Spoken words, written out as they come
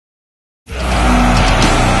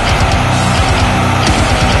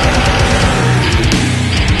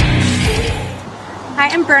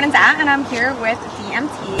Bernadette, and I'm here with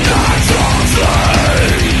D.M.T.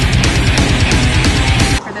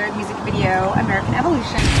 for their music video, American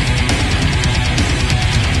Evolution.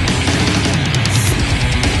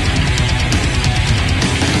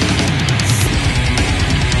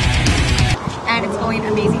 And it's going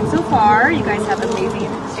amazing so far. You guys have amazing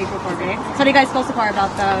stage recording. So what do you guys feel so far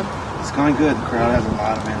about the... It's going good. The crowd has a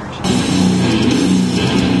lot of energy.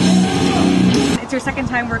 It's your second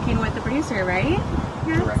time working with the producer, right?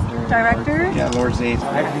 Yes. Director. Yeah, Lord Zane.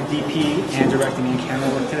 I have to do DP and directing and camera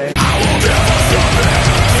work today.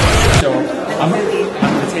 So I'm going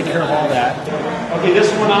to take care of all that. Okay,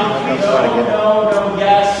 this one on. No,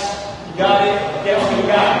 yes. You got it. Yeah, you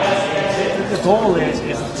got it. That's it. The goal is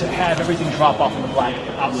to have everything drop off in the black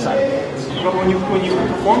outside. But when you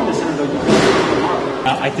perform this,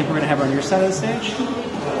 I think we're going to have her on your side of the stage.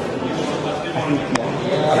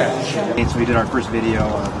 Okay. So we did our first video.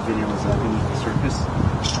 The video was Beneath the Surface.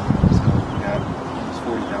 So we got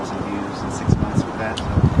 40,000 views in 6 months with that.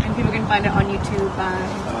 And people can find it on YouTube by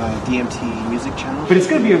D.M.T. music channel. But it's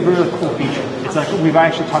going to be a really cool feature. It's like we've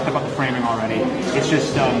actually talked about the framing already. It's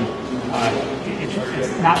just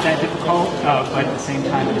it's not that difficult, but at the same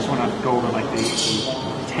time, I just want to go over like the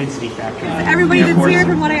intensity factor. Everybody that's here,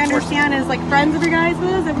 from what I understand, is like friends of your guys'.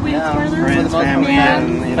 Everybody's friends, family,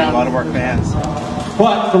 and a lot of our fans.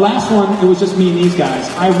 But the last one, it was just me and these guys.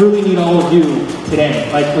 I really need all of you today.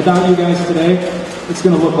 Like, without you guys today, it's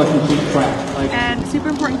going to look like complete crap. Like, and super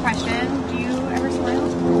important question, do you ever smile?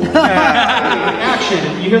 Action,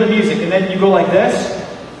 you hear the music, and then you go like this.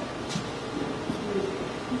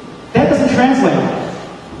 That doesn't translate.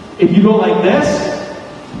 If you go like this,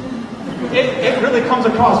 it really comes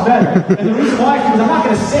across better. And the reason why is because I'm not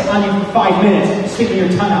going to sit on you for 5 minutes sticking your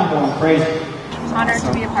tongue out going crazy. Honored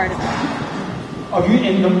to be a part of it. Oh,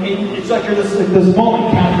 it's like you're this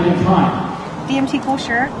moment captured in time. D.M.T. cool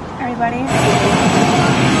shirt, everybody.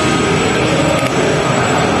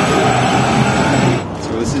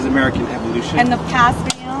 So this is American Evolution. And the past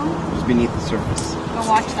video? It was Beneath the Surface. Go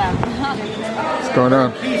watch them. What's going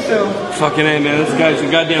on? Fucking A, man. This guy's a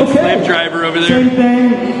goddamn slave driver over there. Same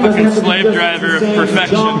thing. Fucking slave driver of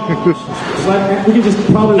perfection.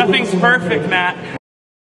 Nothing's perfect, Matt.